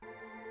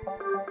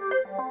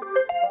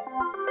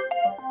Americana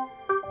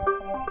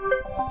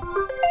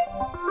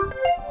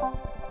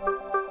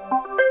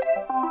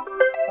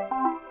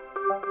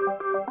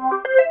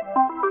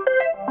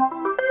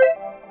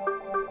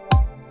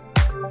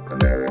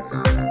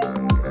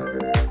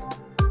Uncovered.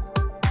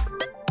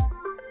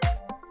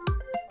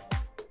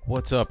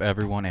 What's up,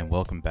 everyone, and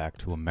welcome back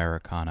to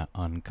Americana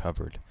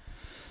Uncovered.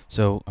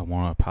 So, I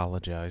want to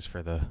apologize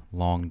for the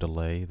long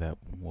delay that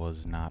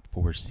was not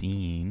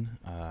foreseen.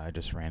 I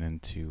just ran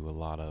into a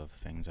lot of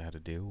things I had to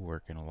do,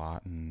 working a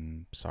lot,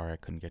 and sorry I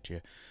couldn't get you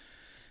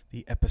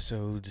the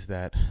episodes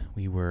that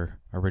we were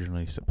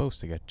originally supposed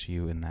to get to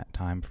you in that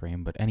time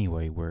frame. But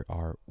anyway,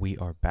 we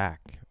are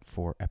back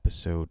for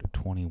episode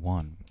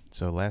 21.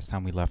 So last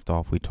time we left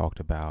off, we talked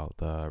about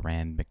the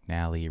Rand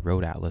McNally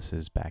Road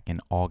Atlases back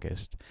in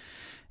August,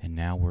 and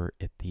now we're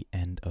at the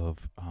end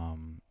of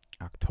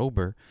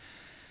October,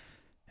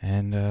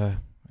 and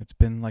it's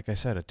been, like I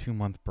said, a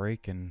 2-month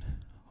break, and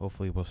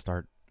hopefully we'll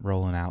start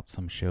rolling out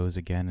some shows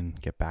again and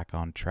get back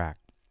on track.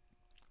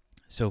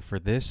 So for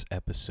this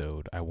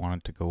episode, I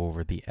wanted to go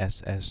over the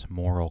SS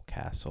Morro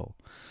Castle.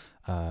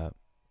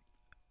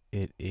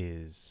 It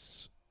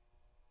is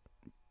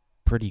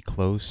pretty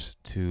close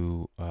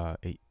to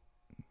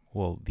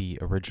the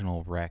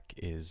original wreck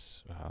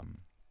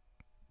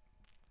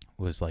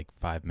was like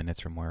 5 minutes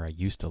from where I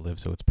used to live,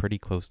 so it's pretty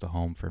close to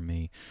home for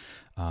me.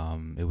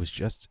 It was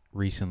just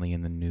recently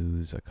in the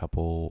news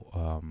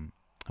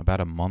about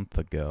a month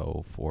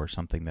ago for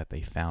something that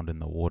they found in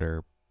the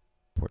water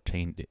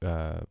pertaining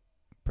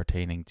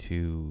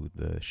to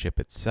the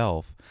ship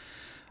itself.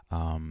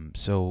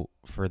 So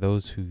for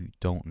those who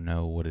don't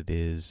know what it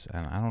is,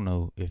 and I don't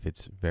know if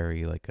it's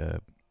very like a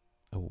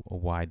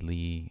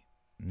widely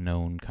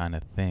known kind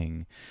of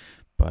thing,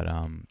 but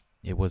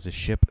it was a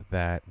ship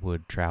that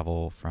would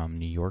travel from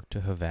New York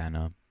to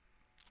Havana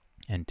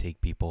and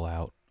take people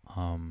out.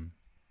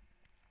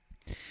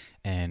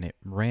 And it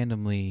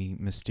randomly,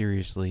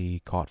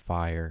 mysteriously caught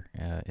fire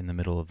in the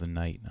middle of the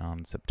night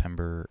on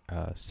September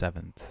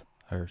 7th,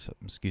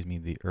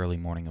 the early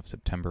morning of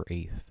September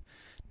 8th,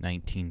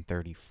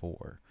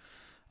 1934.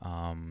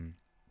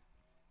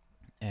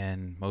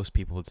 And most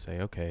people would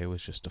say, okay, it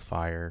was just a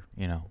fire,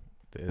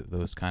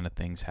 those kind of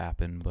things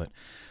happen, but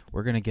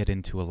we're going to get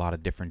into a lot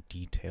of different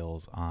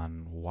details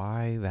on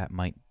why that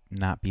might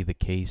not be the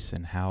case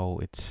and how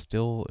it's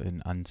still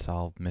an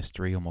unsolved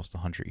mystery almost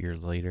 100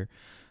 years later,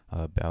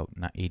 about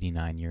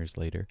 89 years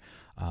later.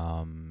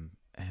 And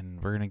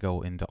we're going to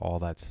go into all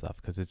that stuff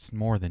because it's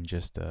more than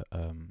just a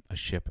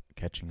ship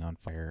catching on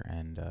fire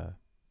and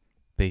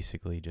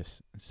basically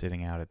just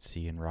sitting out at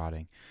sea and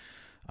rotting.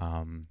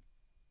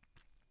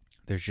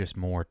 There's just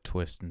more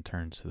twists and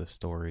turns to the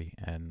story,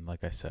 and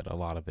like I said, a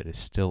lot of it is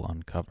still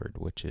uncovered,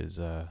 which is,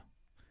 the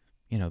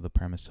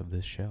premise of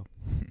this show.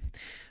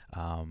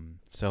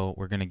 So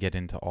we're going to get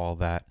into all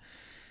that,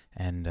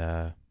 and,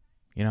 I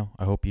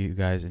hope you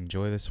guys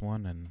enjoy this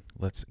one, and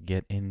let's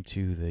get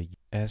into the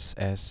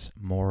SS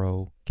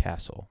Morro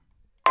Castle.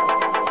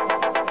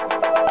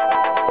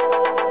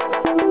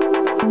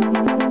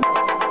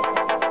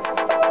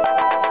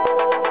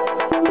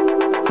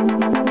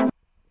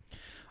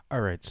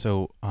 Alright,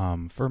 so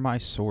for my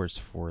source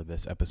for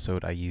this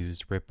episode, I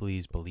used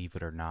Ripley's Believe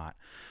It or Not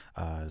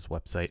as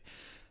website.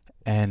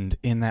 And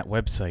in that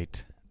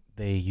website,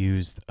 they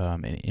used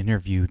an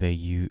interview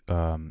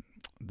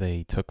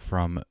they took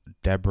from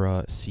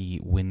Deborah C.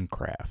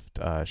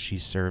 Wincraft. She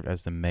served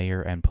as the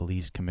mayor and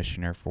police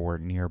commissioner for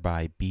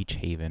nearby Beach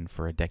Haven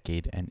for a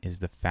decade and is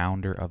the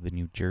founder of the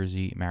New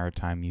Jersey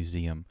Maritime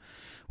Museum,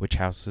 which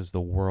houses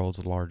the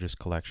world's largest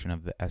collection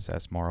of the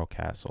SS Morro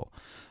Castle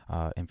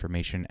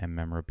information and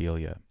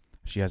memorabilia.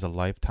 She has a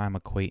lifetime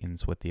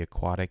acquaintance with the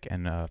aquatic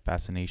and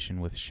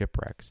fascination with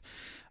shipwrecks.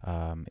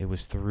 It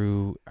was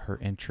through her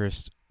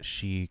interest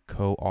she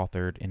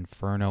co-authored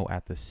Inferno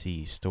at the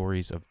Sea,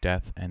 Stories of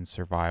Death and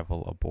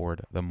Survival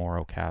Aboard the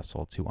Morro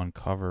Castle, to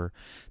uncover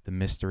the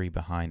mystery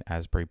behind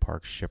Asbury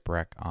Park's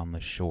shipwreck on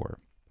the shore.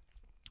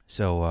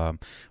 So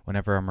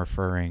whenever I'm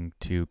referring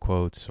to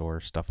quotes or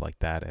stuff like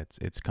that,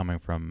 it's coming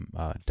from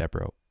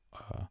Deborah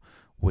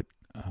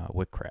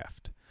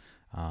Whitcraft.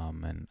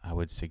 And I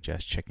would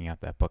suggest checking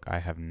out that book. I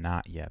have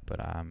not yet, but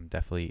I'm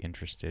definitely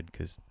interested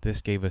because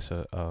this gave us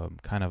a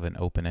kind of an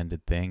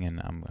open-ended thing, and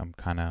I'm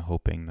kind of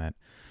hoping that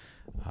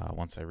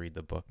once I read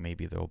the book,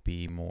 maybe there'll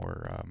be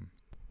more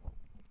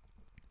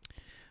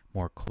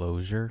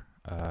closure.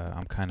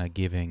 I'm kind of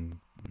giving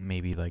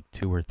maybe like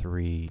two or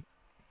three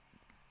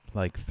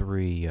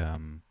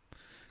kind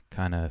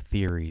of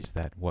theories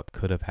that what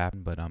could have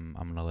happened, but I'm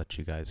gonna let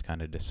you guys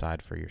kind of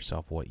decide for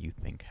yourself what you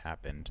think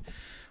happened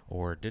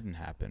or didn't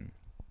happen.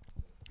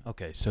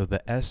 Okay, so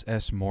the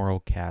SS Morro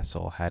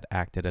Castle had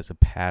acted as a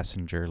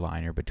passenger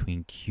liner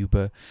between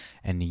Cuba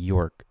and New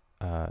York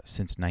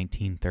since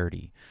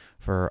 1930.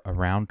 For a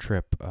round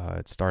trip,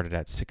 it started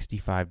at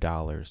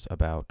 $65,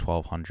 about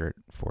 $1,200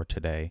 for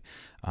today.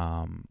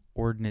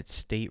 Ordnance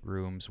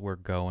staterooms were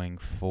going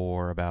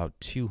for about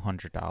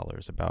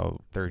 $200,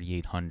 about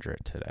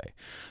 $3,800 today.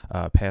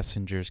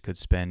 Passengers could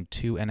spend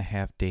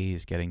 2.5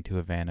 days getting to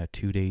Havana,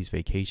 2 days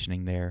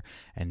vacationing there,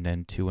 and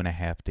then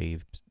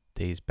 2.5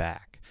 days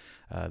back.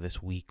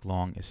 This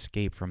week-long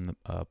escape from the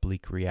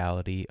bleak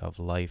reality of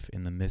life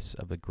in the midst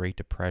of the Great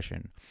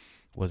Depression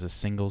was a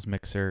singles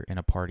mixer in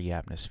a party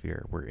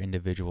atmosphere where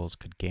individuals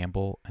could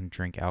gamble and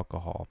drink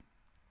alcohol.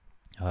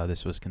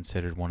 This was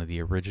considered one of the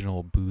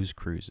original booze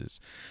cruises.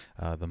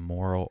 The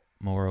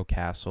Morro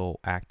Castle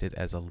acted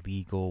as a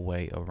legal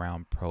way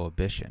around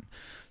prohibition.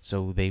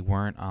 So they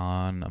weren't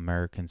on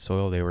American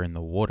soil, they were in the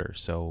water.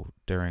 So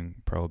during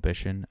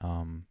prohibition,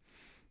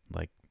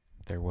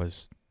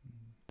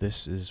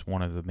 this is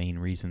one of the main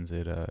reasons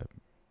it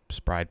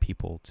spurred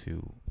people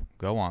to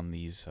go on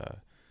these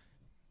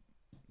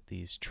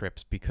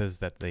trips, because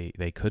that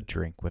they could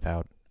drink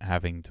without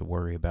having to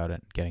worry about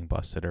it getting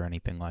busted or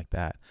anything like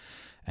that.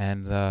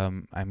 And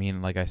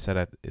like I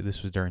said,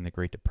 this was during the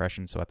Great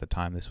Depression, so at the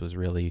time this was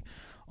really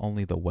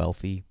only the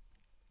wealthy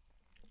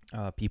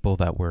people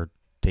that were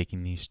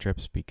taking these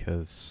trips,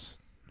 because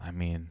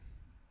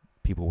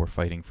people were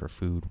fighting for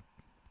food,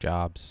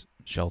 jobs,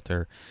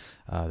 shelter.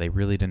 They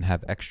really didn't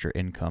have extra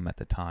income at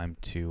the time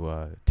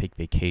to take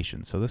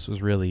vacations, so this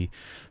was really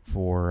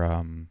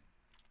for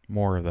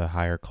more of the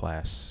higher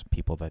class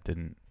people that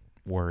didn't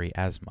worry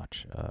as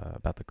much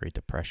about the Great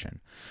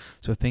Depression.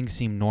 So things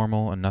seemed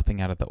normal and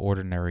nothing out of the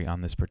ordinary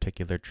on this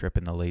particular trip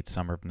in the late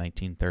summer of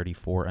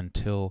 1934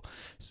 until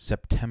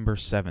September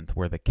 7th,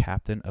 where the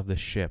captain of the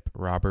ship,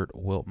 Robert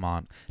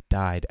Wilmot,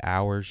 died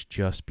hours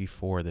just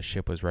before the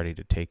ship was ready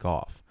to take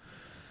off.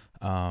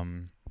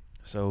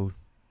 So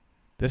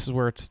this is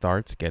where it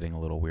starts getting a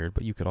little weird,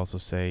 but you could also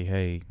say,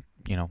 hey,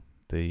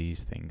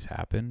 these things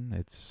happen.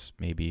 It's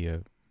maybe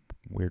a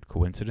weird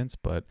coincidence,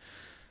 but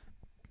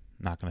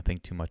not going to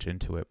think too much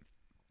into it.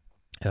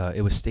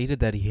 It was stated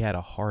that he had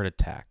a heart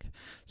attack,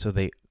 so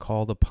they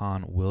called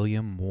upon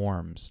William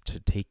Worms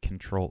to take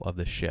control of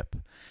the ship.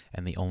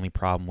 And the only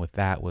problem with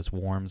that was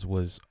Worms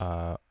was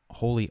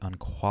wholly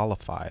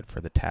unqualified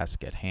for the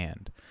task at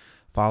hand.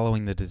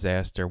 Following the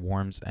disaster,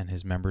 Worms and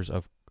his members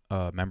of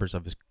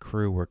his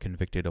crew were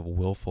convicted of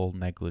willful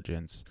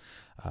negligence.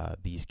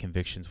 These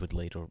convictions would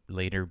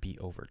later be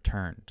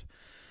overturned.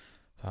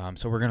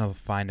 So we're going to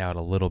find out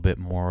a little bit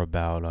more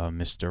about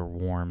Mr.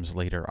 Worms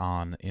later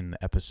on in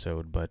the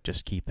episode, but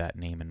just keep that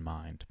name in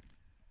mind.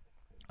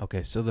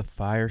 Okay, so the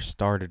fire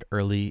started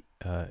early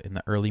in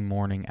the early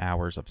morning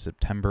hours of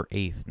September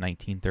 8th,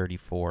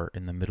 1934,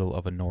 in the middle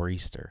of a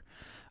nor'easter.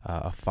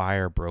 A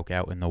fire broke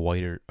out in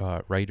the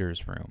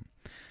writer's room.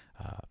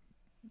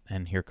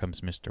 And here comes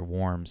Mr.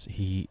 Worms.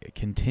 He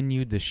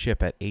continued the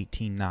ship at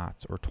 18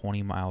 knots or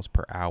 20 miles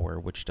per hour,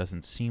 which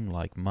doesn't seem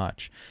like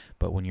much,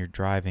 but when you're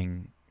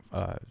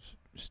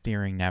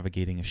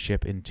navigating a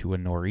ship into a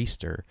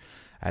nor'easter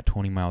at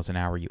 20 miles an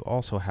hour, you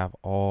also have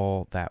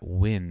all that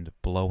wind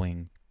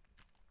blowing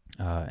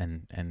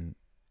and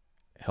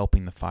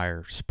helping the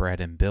fire spread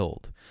and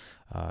build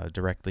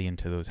directly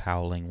into those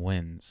howling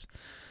winds.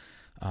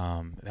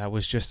 That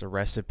was just a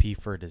recipe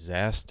for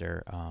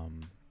disaster.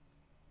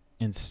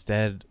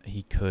 Instead,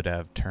 he could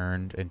have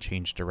turned and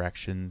changed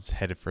directions,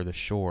 headed for the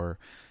shore,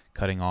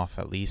 cutting off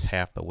at least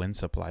half the wind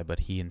supply,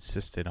 but he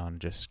insisted on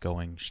just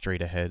going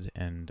straight ahead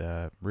and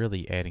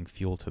really adding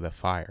fuel to the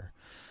fire.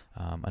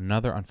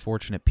 Another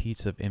unfortunate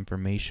piece of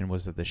information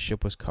was that the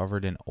ship was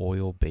covered in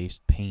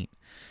oil-based paint,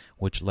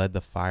 which led the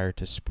fire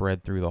to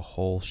spread through the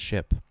whole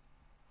ship,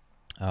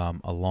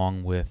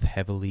 along with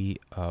heavily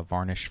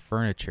varnished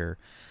furniture.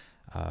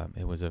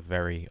 It was a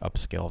very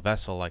upscale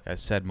vessel. Like I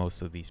said,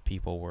 most of these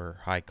people were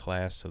high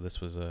class, so this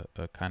was a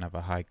kind of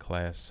a high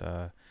class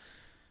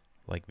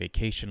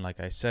vacation, like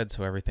I said,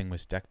 so everything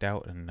was decked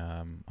out and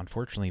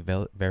unfortunately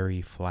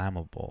very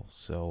flammable.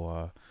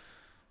 So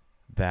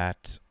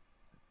that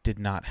did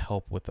not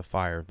help with the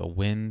fire. The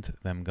wind,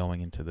 them going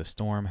into the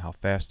storm, how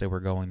fast they were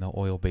going, the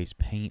oil-based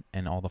paint,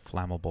 and all the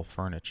flammable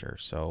furniture.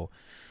 So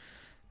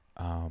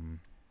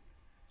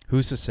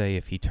who's to say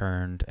if he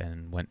turned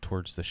and went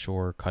towards the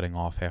shore, cutting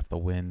off half the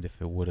wind,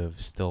 if it would have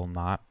still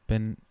not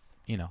been,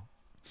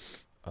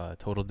 a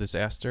total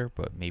disaster,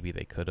 but maybe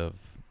they could have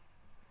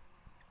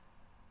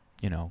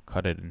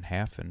cut it in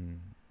half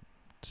and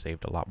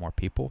saved a lot more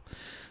people.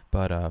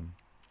 But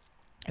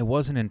it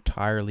wasn't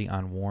entirely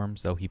on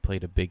Worms, though he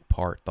played a big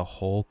part. The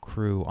whole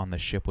crew on the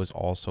ship was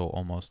also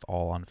almost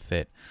all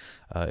unfit.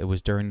 It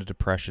was during the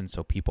Depression,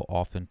 so people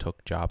often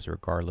took jobs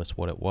regardless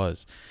what it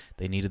was.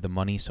 They needed the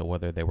money, so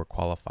whether they were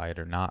qualified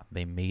or not,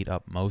 they made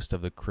up most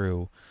of the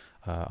crew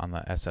on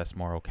the SS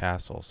Morro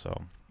Castle.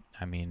 So,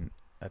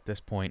 at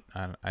this point,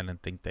 I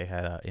didn't think they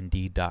had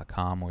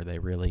Indeed.com where they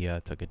really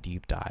took a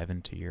deep dive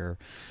into your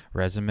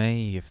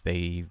resume. If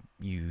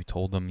you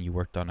told them you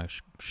worked on a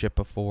ship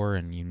before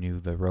and you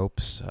knew the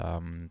ropes,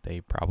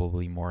 they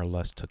probably more or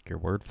less took your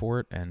word for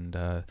it. And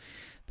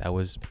that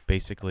was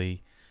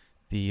basically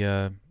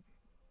the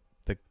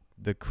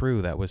the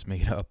crew that was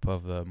made up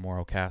of the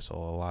Morro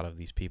Castle, a lot of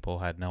these people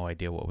had no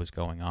idea what was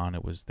going on.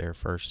 It was their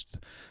first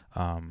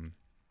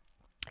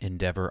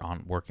endeavor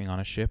on working on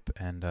a ship,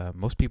 and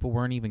most people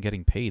weren't even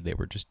getting paid. They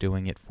were just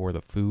doing it for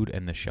the food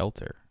and the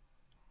shelter.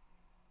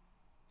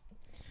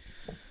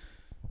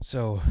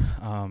 So,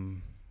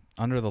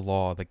 under the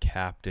law, the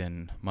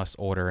captain must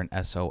order an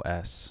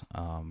SOS.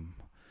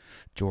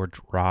 George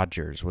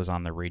Rogers was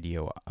on the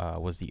radio,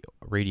 was the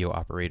radio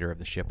operator of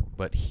the ship,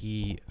 but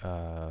he's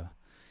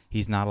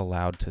not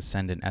allowed to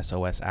send an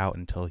SOS out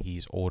until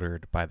he's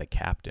ordered by the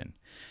captain.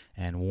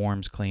 And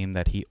Worms claimed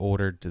that he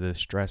ordered the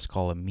distress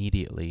call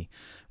immediately.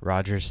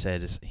 Rogers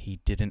says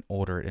he didn't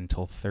order it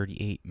until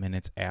 38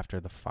 minutes after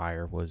the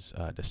fire was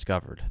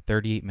discovered.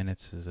 38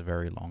 minutes is a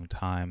very long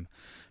time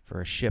for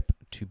a ship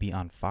to be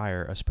on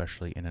fire,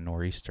 especially in a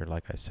nor'easter,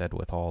 like I said,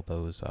 with all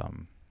those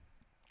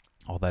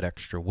all that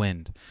extra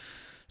wind.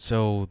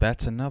 So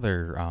that's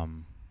another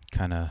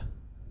kind of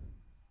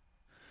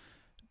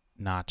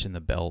notch in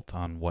the belt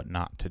on what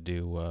not to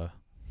do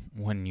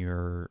when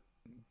you're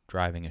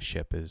driving a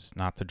ship, is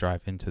not to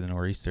drive into the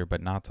nor'easter, but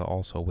not to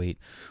also wait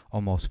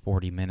almost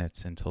 40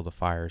 minutes until the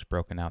fire is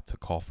broken out to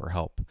call for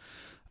help.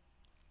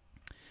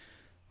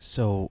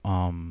 So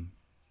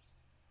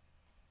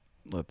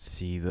let's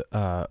see,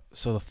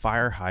 so the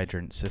fire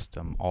hydrant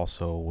system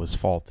also was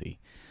faulty,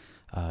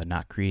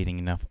 not creating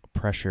enough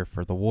pressure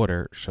for the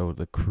water, so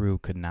the crew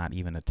could not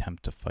even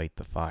attempt to fight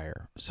the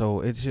fire.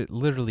 So it's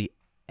literally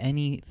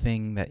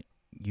anything that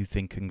you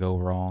think can go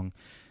wrong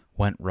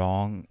went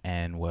wrong,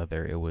 and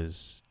whether it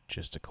was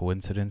just a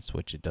coincidence,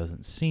 which it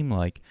doesn't seem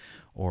like,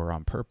 or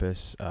on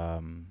purpose,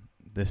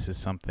 this is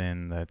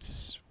something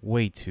that's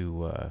way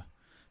too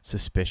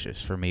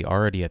suspicious for me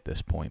already at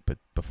this point. But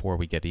before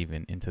we get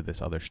even into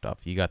this other stuff,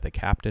 you got the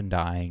captain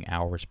dying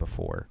hours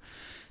before.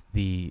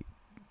 The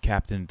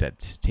captain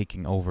that's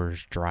taking over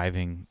is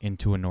driving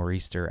into a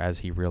nor'easter as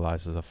he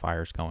realizes a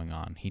fire's going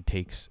on. He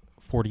takes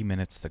 40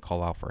 minutes to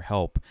call out for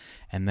help,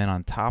 and then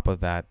on top of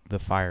that, the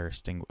fire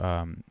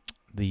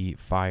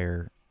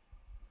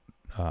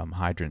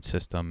hydrant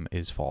system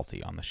is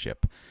faulty on the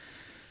ship.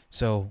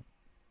 So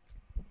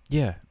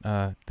yeah,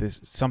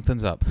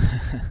 something's up.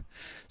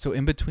 So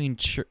in between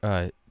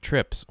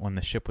trips, when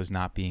the ship was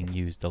not being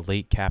used, the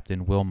late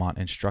Captain Wilmot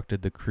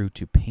instructed the crew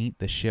to paint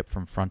the ship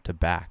from front to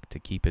back to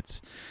keep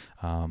its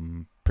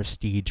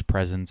prestige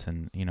presence,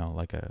 and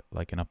like an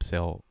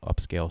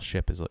upscale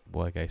ship is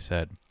like I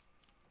said.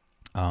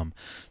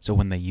 So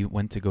when they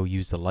went to go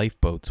use the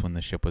lifeboats when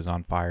the ship was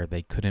on fire,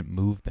 they couldn't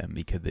move them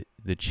because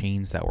the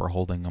chains that were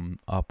holding them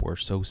up were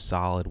so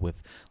solid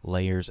with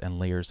layers and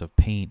layers of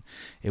paint,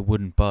 it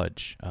wouldn't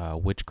budge.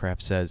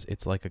 Witchcraft says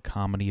it's like a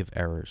comedy of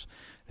errors.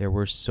 There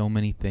were so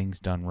many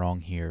things done wrong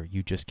here,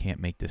 you just can't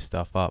make this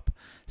stuff up.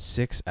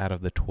 6 out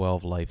of the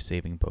 12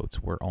 life-saving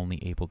boats were only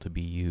able to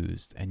be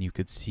used, and you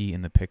could see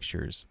in the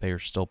pictures they are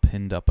still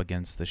pinned up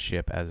against the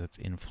ship as it's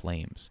in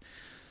flames.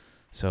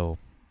 So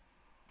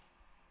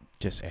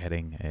just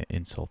adding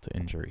insult to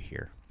injury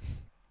here.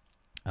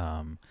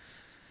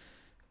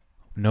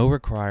 No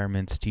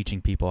requirements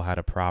teaching people how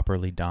to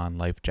properly don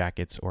life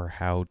jackets or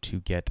how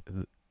to get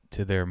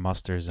to their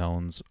muster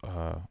zones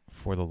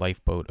for the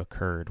lifeboat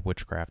occurred,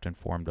 Witchcraft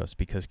informed us,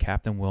 because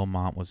Captain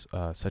Wilmot was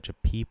such a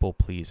people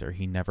pleaser.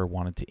 He never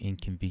wanted to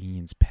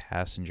inconvenience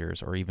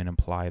passengers or even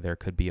imply there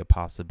could be a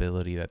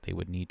possibility that they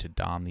would need to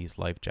don these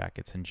life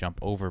jackets and jump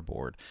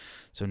overboard.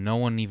 So no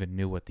one even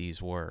knew what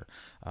these were.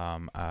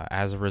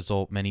 As a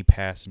result, many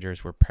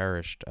passengers were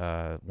perished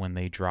when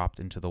they dropped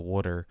into the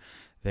water.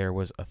 There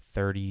was a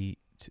 30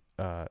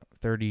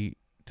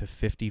 to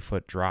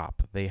 50-foot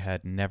drop. They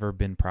had never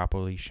been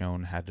properly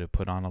shown how to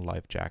put on a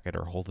life jacket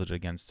or hold it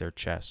against their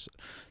chests.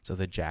 So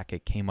the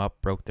jacket came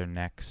up, broke their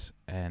necks,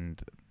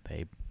 and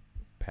they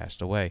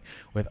passed away.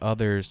 With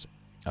others,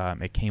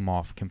 it came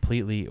off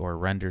completely or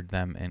rendered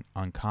them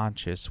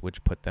unconscious,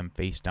 which put them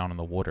face down in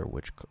the water,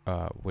 which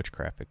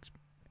Whitcraft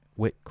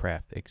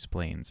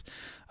explains.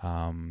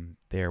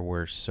 There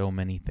were so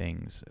many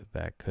things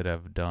that could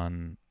have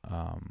done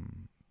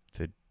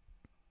to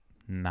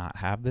not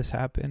have this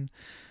happen.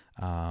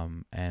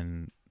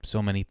 And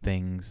so many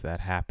things that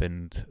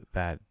happened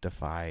that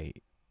defy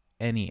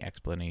any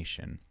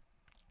explanation.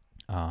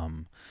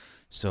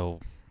 So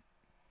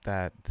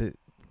that,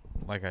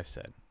 like I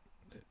said,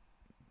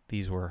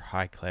 these were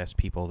high-class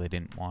people. They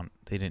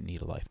didn't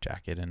need a life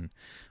jacket, and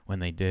when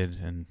they did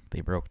and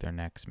they broke their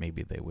necks,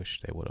 maybe they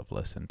wished they would have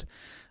listened.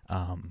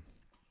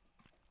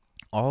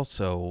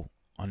 Also,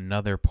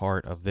 another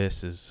part of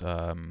this is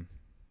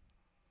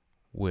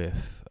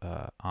with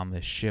on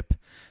this ship,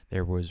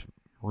 there was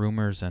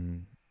rumors,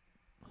 and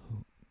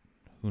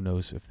who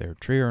knows if they're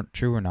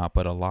true or not,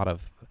 but a lot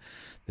of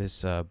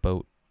this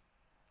boat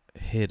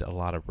hid a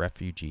lot of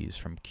refugees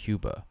from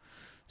Cuba.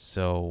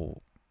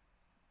 So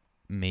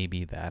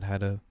maybe that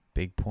had a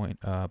big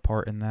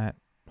part in that.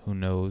 Who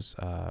knows?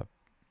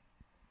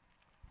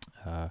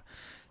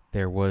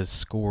 There was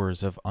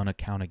scores of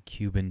unaccounted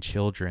Cuban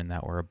children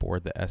that were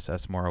aboard the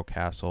SS Morro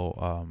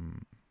Castle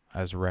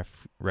as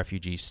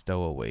refugee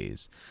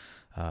stowaways.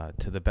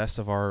 To the best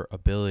of our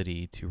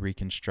ability to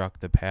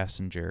reconstruct the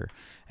passenger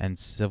and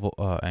civil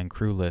and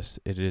crew list,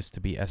 it is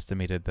to be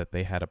estimated that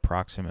they had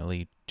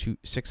approximately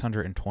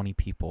 620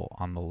 people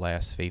on the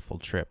last fateful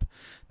trip.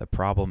 The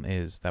problem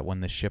is that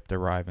when the ship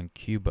arrived in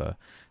Cuba,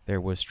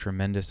 there was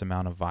tremendous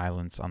amount of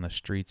violence on the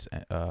streets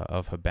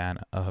of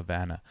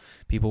Havana.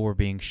 People were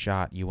being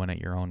shot. You went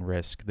at your own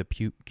risk.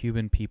 The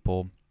Cuban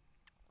people,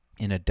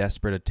 in a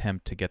desperate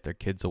attempt to get their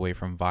kids away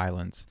from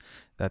violence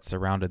that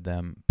surrounded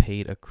them,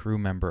 paid a crew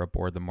member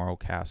aboard the Morro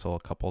Castle a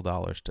couple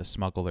dollars to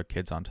smuggle their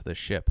kids onto the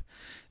ship.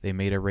 They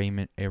made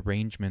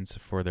arrangements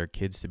for their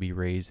kids to be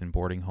raised in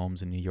boarding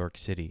homes in New York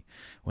City.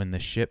 When the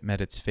ship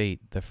met its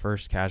fate, the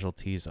first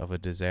casualties of a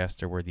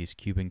disaster were these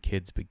Cuban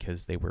kids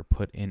because they were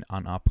put in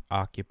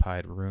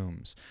unoccupied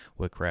rooms,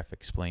 Wickraft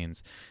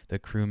explains. The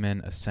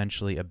crewmen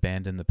essentially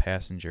abandoned the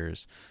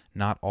passengers.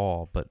 Not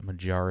all, but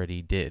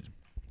majority did.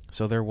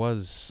 So there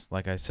was,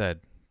 like I said,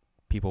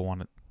 people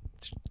wanted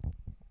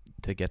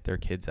to get their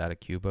kids out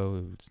of Cuba.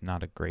 It was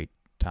not a great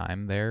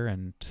time there,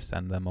 and to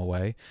send them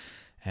away.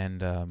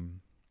 And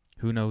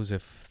who knows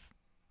if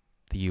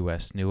the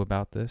U.S. knew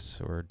about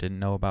this or didn't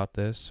know about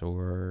this,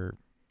 or,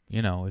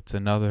 it's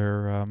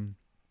another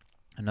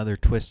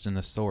twist in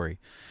the story.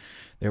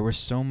 There was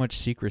so much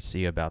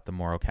secrecy about the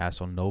Morro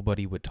Castle,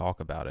 nobody would talk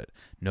about it.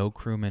 No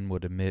crewman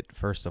would admit,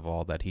 first of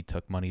all, that he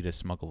took money to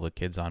smuggle the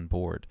kids on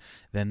board.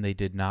 Then they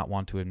did not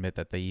want to admit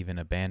that they even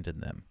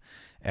abandoned them.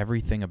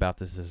 Everything about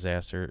this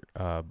disaster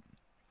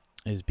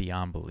is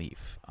beyond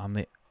belief. On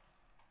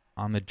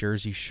the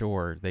Jersey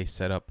Shore, they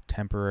set up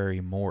temporary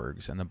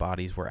morgues, and the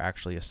bodies were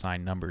actually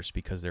assigned numbers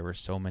because there were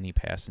so many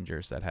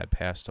passengers that had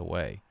passed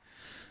away.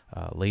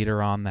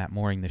 Later on that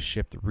morning, the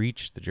ship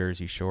reached the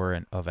Jersey Shore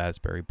of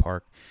Asbury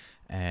Park,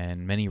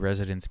 and many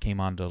residents came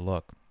on to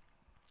look.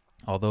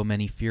 Although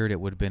many feared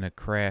it would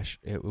crash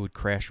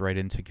right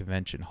into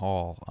Convention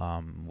Hall,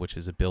 which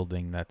is a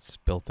building that's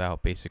built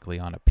out basically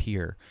on a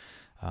pier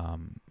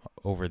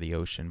over the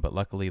ocean. But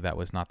luckily that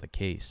was not the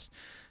case.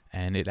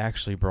 And it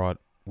actually brought,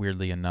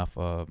 weirdly enough,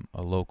 a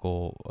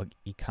local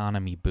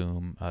economy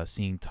boom,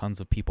 seeing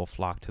tons of people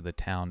flock to the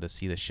town to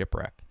see the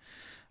shipwreck.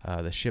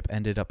 The ship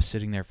ended up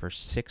sitting there for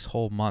 6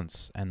 whole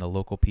months, and the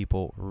local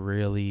people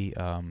really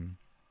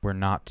were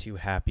not too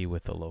happy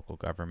with the local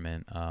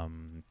government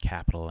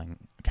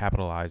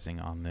capitalizing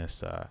on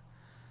this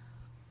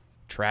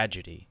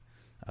tragedy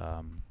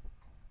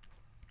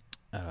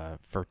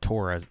for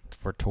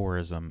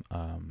tourism.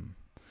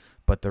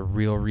 But the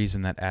real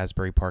reason that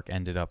Asbury Park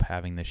ended up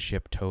having the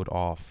ship towed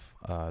off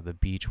the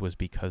beach was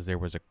because there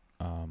was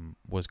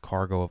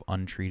cargo of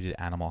untreated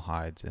animal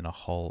hides in a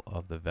hull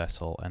of the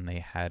vessel, and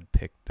they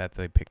picked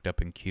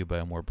up in Cuba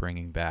and were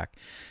bringing back.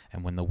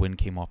 And when the wind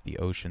came off the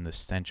ocean, the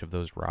stench of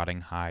those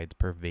rotting hides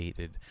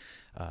pervaded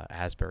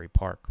Asbury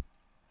Park.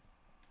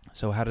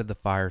 So how did the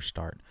fire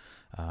start?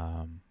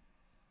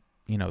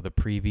 The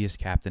previous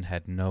captain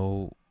had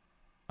the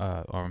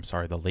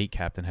late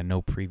captain had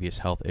no previous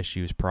health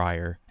issues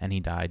prior, and he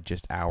died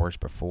just hours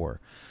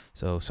before.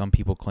 So some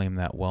people claim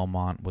that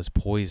Wellmont was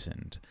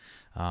poisoned.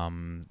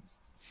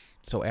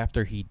 So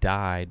after he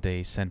died,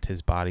 they sent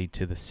his body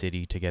to the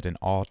city to get an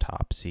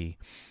autopsy.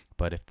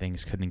 But if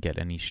things couldn't get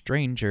any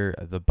stranger,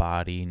 the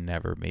body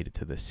never made it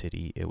to the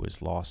city. It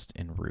was lost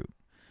en route.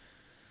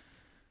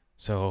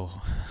 So,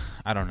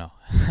 I don't know.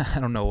 I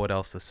don't know what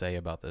else to say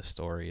about this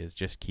story. It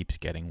just keeps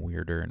getting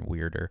weirder and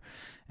weirder.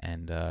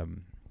 And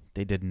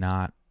they did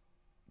not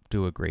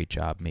do a great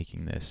job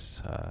making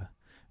this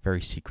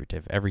very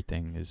secretive.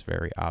 Everything is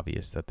very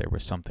obvious that there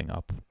was something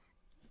up.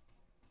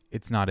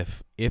 It's not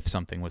if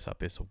something was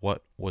up, it's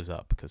what was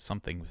up, because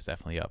something was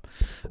definitely up.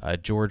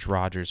 George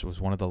Rogers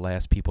was one of the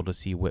last people to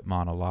see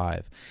Whitmont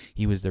alive.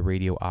 He was the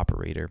radio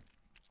operator.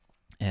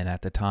 And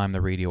at the time,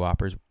 the radio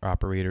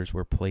operators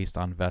were placed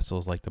on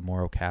vessels like the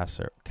Morro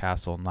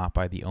Castle, not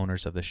by the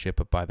owners of the ship,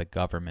 but by the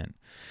government.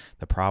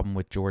 The problem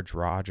with George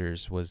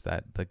Rogers was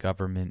that the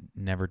government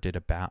never did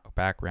a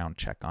background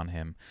check on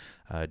him.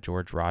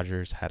 George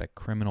Rogers had a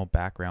criminal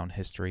background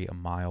history a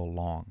mile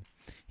long.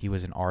 He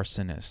was an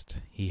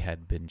arsonist. He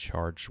had been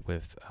charged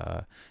with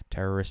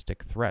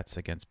terroristic threats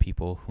against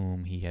people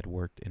whom he had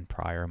worked in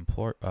prior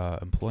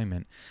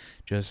employment.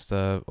 Just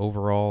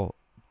overall,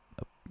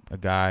 a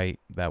guy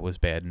that was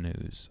bad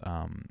news.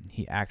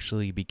 He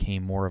actually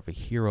became more of a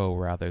hero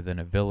rather than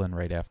a villain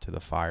right after the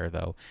fire,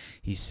 though.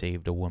 He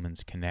saved a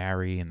woman's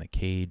canary in the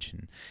cage,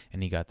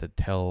 and he got to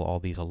tell all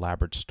these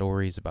elaborate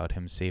stories about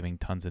him saving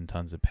tons and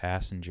tons of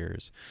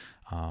passengers.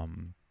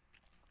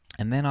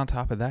 And then on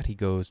top of that, he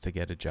goes to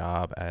get a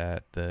job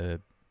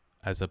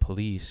as a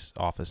police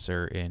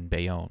officer in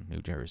Bayonne,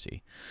 New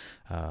Jersey.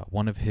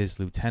 One of his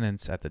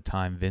lieutenants at the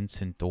time,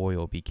 Vincent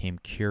Doyle, became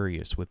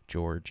curious with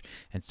George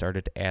and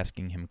started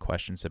asking him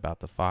questions about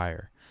the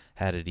fire.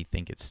 How did he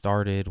think it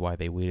started? Why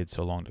they waited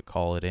so long to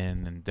call it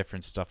in? And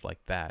different stuff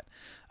like that.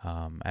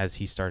 As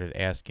he started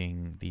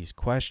asking these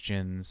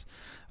questions,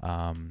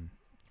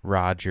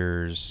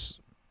 Rogers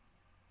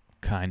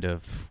kind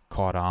of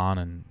caught on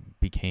and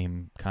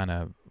became kind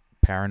of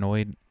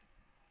paranoid,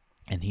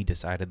 and he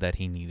decided that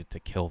he needed to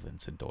kill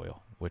Vincent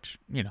Doyle. which,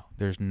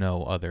 there's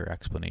no other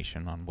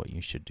explanation on what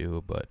you should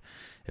do. But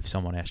if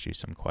someone asks you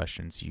some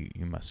questions,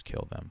 you must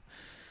kill them.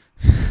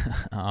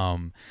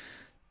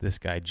 This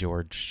guy,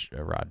 George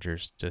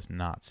Rogers, does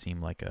not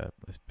seem like a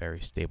very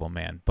stable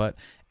man. But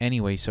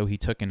anyway, so he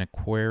took an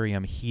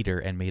aquarium heater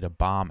and made a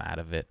bomb out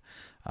of it.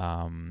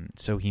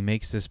 So he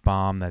makes this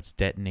bomb that's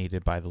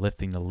detonated by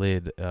lifting the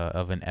lid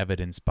of an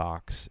evidence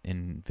box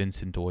in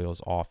Vincent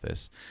Doyle's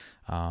office.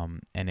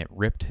 And it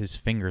ripped his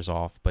fingers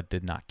off but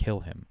did not kill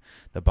him.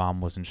 The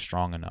bomb wasn't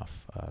strong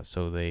enough.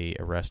 So they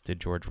arrested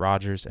George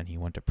Rogers, and he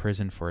went to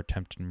prison for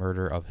attempted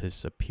murder of his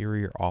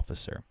superior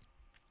officer.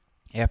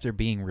 After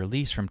being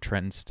released from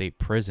Trenton State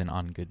Prison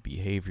on good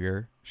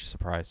behavior,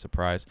 surprise,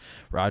 surprise,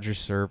 Rogers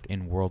served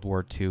in World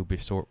War II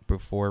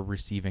before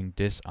receiving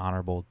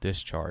dishonorable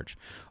discharge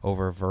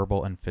over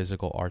verbal and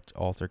physical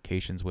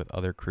altercations with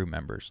other crew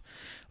members.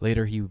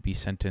 Later, he would be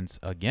sentenced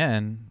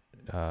again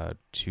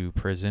to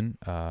prison,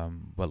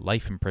 but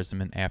life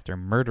imprisonment after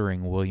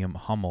murdering William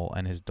Hummel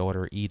and his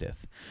daughter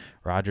Edith.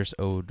 Rogers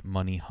owed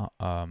money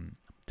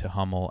to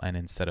Hummel, and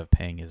instead of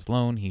paying his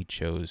loan, he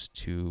chose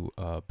to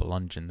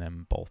bludgeon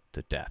them both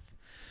to death.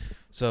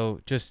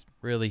 So just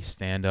really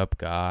stand-up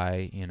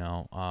guy,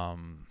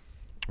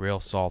 real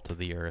salt of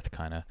the earth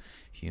kind of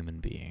human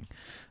being.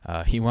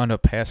 He wound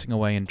up passing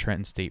away in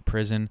Trenton State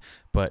Prison,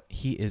 but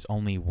he is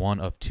only one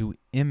of 2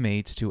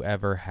 inmates to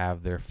ever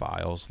have their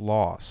files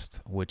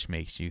lost, which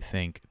makes you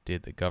think,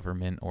 did the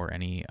government or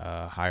any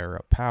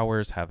higher-up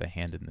powers have a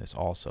hand in this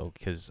also?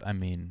 Because,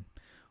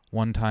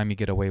 one time you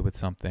get away with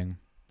something,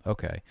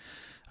 okay.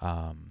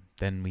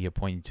 Then we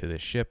appoint you to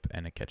this ship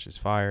and it catches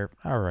fire.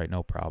 All right,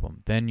 no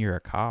problem. Then you're a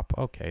cop.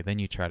 Okay. Then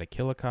you try to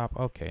kill a cop.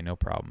 Okay, no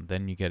problem.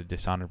 Then you get a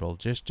dishonorable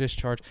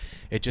discharge.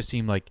 It just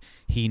seemed like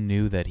he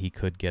knew that he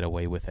could get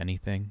away with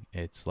anything.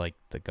 It's like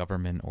the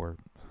government or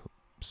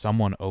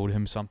someone owed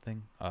him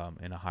something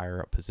in a higher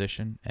up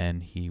position,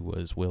 and he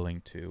was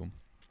willing to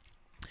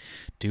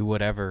do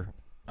whatever.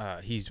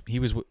 He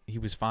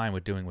was fine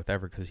with doing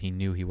whatever because he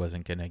knew he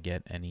wasn't going to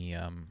get any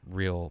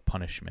real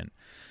punishment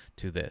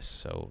to this.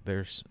 So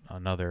there's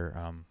another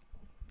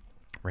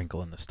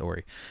wrinkle in the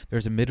story.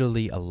 There's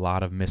admittedly a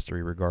lot of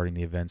mystery regarding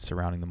the events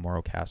surrounding the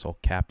Morro Castle,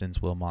 Captain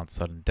Wilmot's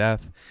sudden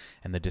death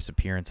and the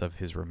disappearance of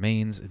his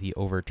remains, the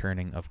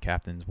overturning of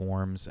Captain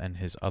Worm's and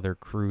his other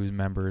crew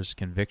members'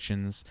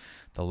 convictions,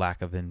 the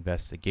lack of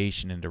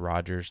investigation into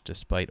Rogers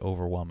despite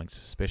overwhelming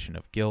suspicion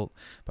of guilt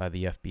by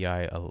the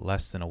FBI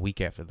less than a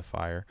week after the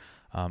fire,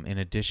 in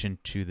addition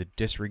to the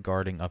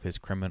disregarding of his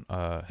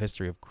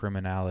history of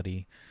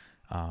criminality,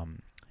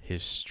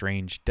 his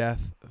strange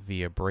death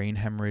via brain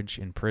hemorrhage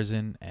in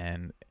prison,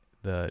 and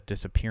the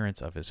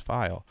disappearance of his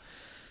file.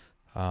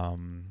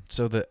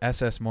 So the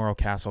SS Morro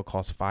Castle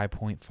cost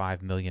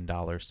 $5.5 million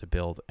to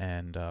build,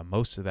 and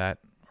most of that,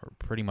 or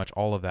pretty much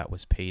all of that,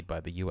 was paid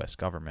by the U.S.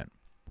 government.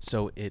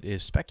 So it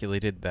is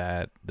speculated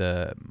that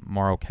the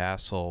Morro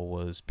Castle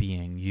was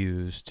being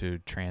used to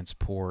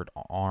transport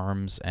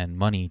arms and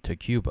money to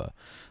Cuba,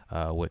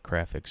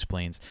 Whitcraft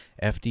explains.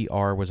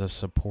 FDR was a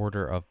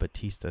supporter of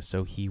Batista,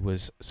 so he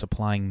was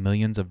supplying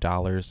millions of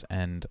dollars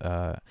and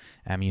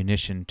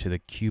ammunition to the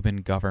Cuban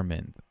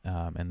government,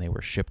 and they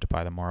were shipped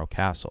by the Morro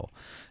Castle.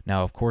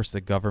 Now, of course, the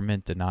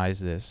government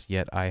denies this,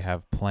 yet I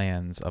have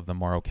plans of the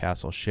Morro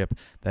Castle ship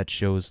that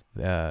shows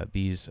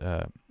these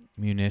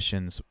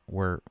munitions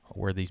where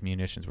these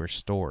munitions were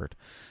stored.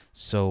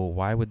 So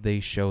why would they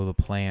show the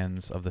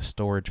plans of the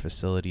storage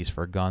facilities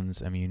for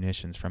guns and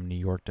munitions from New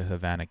York to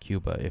Havana,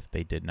 Cuba, if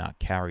they did not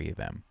carry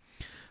them?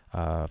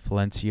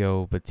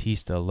 Fulgencio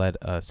Batista led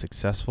a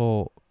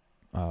successful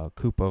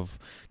coup of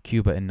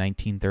Cuba in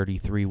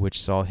 1933,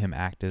 which saw him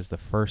act as the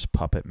first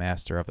puppet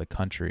master of the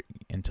country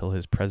until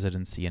his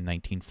presidency in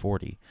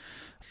 1940.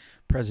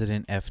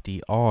 President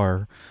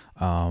FDR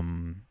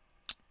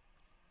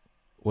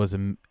was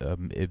an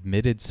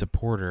admitted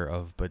supporter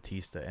of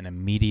Batista and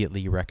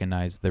immediately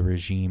recognized the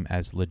regime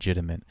as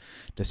legitimate,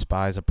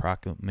 despite a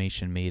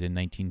proclamation made in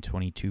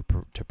 1922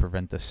 to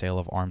prevent the sale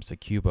of arms to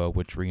Cuba,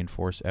 which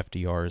reinforced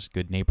FDR's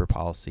good neighbor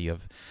policy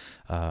of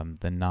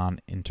the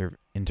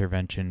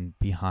non-intervention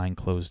behind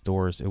closed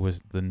doors. It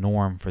was the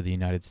norm for the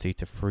United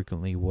States to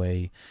frequently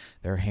weigh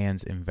their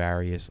hands in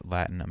various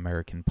Latin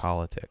American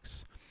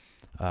politics.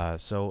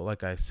 So,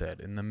 like I said,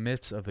 in the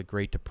midst of the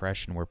Great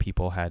Depression, where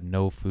people had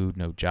no food,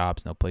 no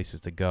jobs, no places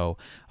to go,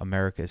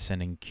 America is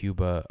sending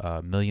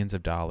Cuba millions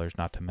of dollars,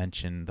 not to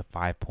mention the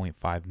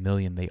 $5.5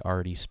 million they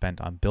already spent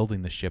on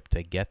building the ship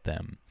to get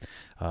them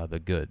the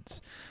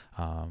goods.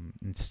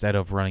 Instead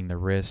of running the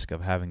risk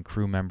of having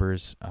crew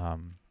members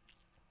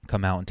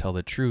come out and tell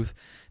the truth,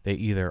 they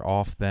either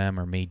offed them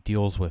or made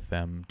deals with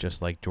them,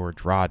 just like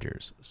George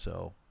Rogers.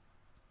 So,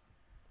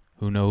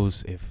 who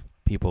knows if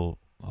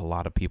a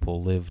lot of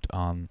people lived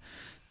on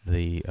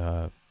the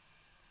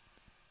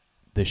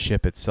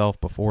ship itself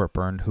before it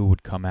burned, who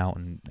would come out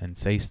and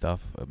say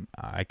stuff.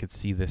 I could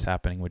see this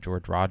happening with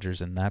George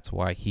Rogers, and that's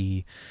why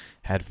he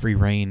had free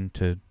reign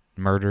to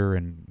murder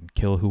and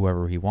kill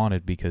whoever he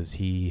wanted, because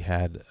he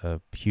had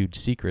a huge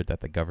secret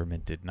that the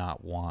government did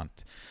not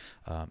want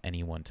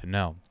anyone to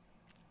know.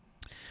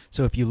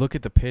 So if you look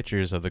at the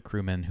pictures of the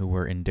crewmen who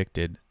were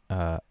indicted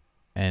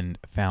and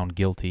found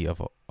guilty of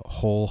a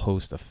whole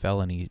host of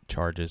felony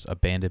charges,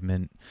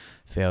 abandonment,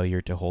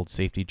 failure to hold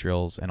safety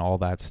drills, and all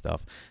that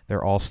stuff,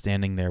 they're all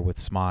standing there with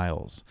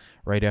smiles.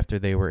 Right after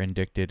they were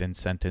indicted and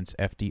sentenced,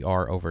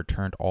 FDR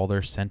overturned all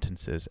their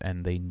sentences,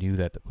 and they knew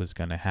that was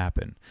going to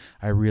happen.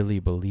 I really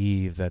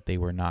believe that they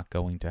were not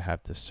going to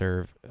have to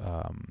serve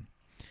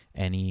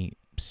any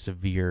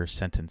severe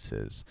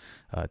sentences.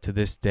 To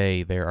this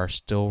day, there are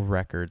still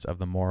records of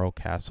the Morro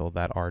Castle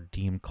that are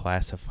deemed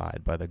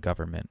classified by the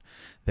government.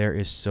 There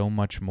is so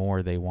much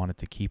more they wanted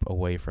to keep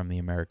away from the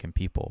American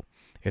people.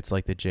 It's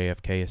like the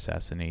JFK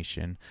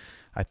assassination.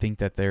 I think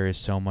that there is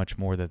so much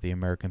more that the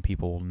American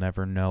people will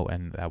never know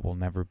and that will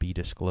never be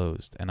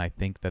disclosed. And I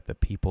think that the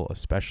people,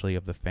 especially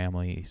of the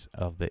families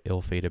of the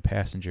ill-fated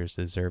passengers,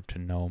 deserve to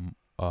know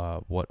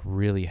what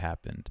really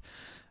happened.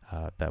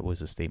 That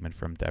was a statement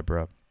from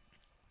Deborah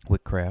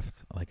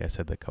Whitcraft, like I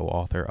said, the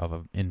co-author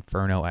of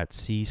Inferno at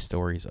Sea,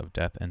 Stories of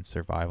Death and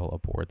Survival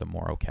Aboard the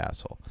Morro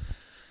Castle.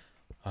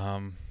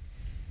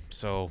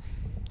 So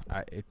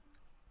I'm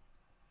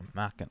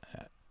not going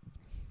to...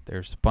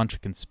 There's a bunch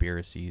of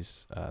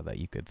conspiracies that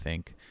you could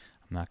think.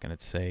 I'm not going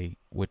to say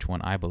which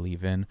one I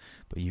believe in,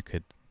 but you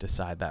could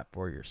decide that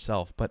for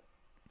yourself. But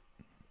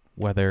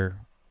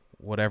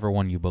whatever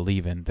one you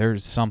believe in,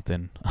 there's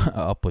something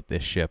up with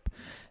this ship.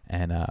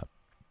 And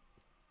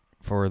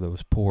for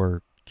those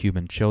poor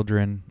Cuban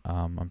children,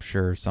 I'm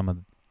sure some of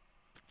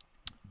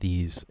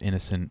these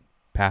innocent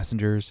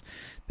passengers,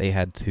 they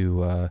had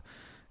to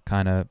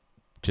kind of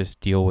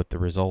just deal with the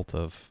result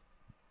of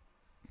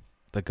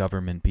the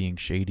government being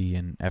shady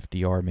and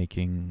FDR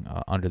making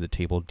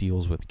under-the-table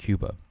deals with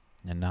Cuba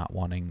and not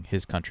wanting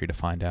his country to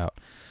find out.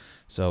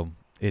 So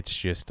it's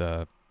just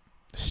a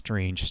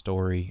strange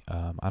story.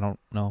 I don't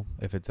know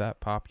if it's that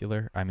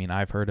popular. I mean,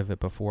 I've heard of it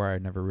before. I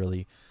never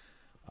really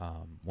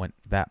went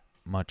that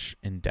much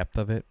in depth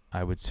of it.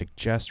 I would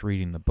suggest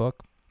reading the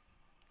book,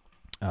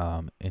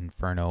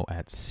 Inferno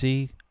at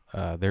Sea.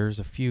 There's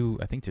a few,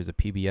 I think there's a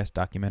PBS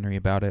documentary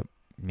about it,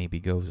 maybe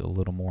goes a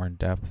little more in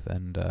depth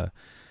and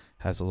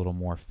has a little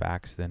more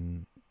facts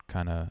than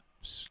kind of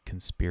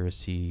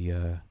conspiracy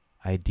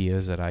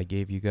ideas that I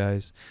gave you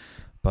guys.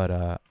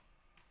 But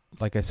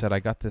like I said, I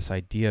got this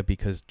idea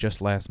because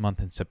just last month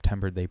in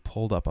September, they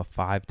pulled up a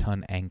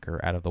 5-ton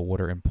anchor out of the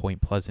water in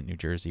Point Pleasant, New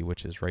Jersey,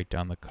 which is right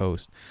down the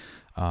coast.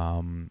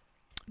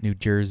 New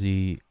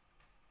Jersey,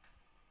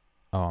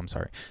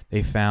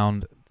 they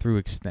found through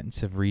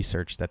extensive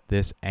research that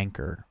this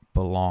anchor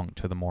belonged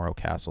to the Morro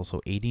Castle. So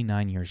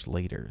 89 years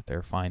later,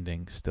 they're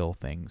finding still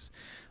things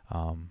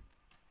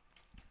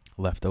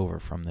left over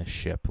from this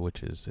ship,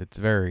 it's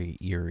very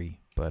eerie.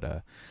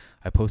 But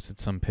I posted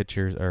some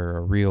pictures or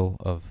a reel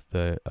of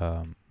the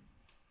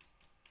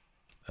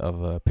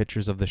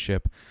pictures of the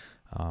ship.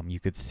 You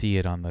could see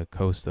it on the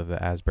coast of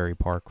the Asbury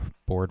Park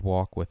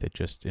boardwalk with it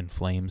just in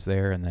flames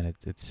there, and then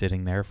it's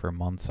sitting there for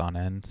months on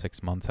end,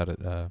 6 months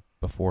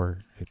before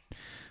it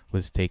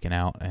was taken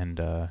out.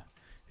 And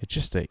it's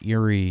just a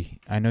eerie...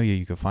 I know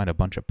you could find a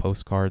bunch of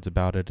postcards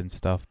about it and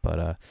stuff,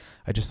 but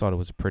I just thought it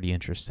was a pretty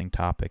interesting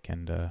topic,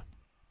 and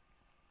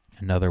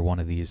another one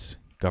of these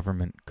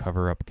government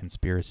cover-up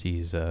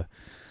conspiracies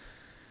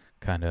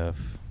kind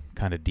of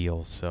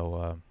deals.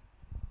 So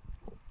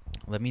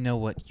let me know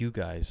what you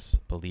guys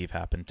believe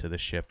happened to the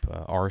ship.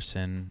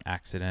 Arson,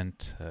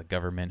 accident,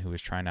 government who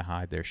was trying to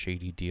hide their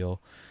shady deal.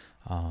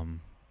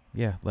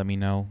 Yeah, let me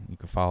know. You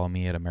can follow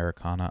me at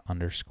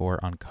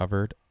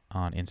Americana_uncovered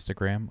on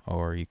Instagram,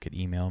 or you could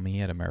email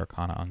me at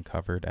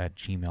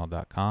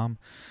americanauncovered@gmail.com.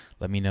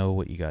 Let me know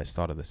what you guys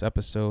thought of this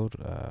episode.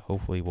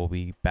 Hopefully we'll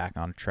be back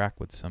on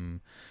track with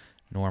some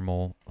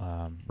normal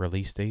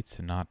release dates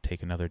and not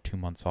take another 2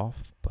 months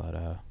off,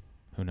 but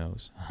who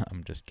knows?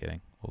 I'm just kidding.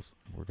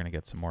 We're going to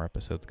get some more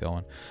episodes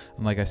going.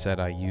 And like I said,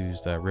 I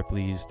used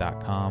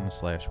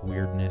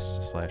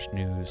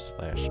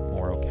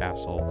ripley's.com/weirdness/news/Morro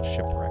Castle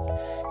shipwreck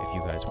if you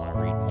guys want to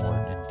read more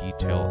in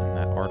detail in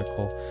that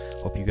article.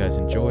 Hope you guys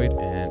enjoyed,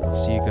 and I'll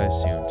see you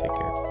guys soon. Take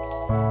care.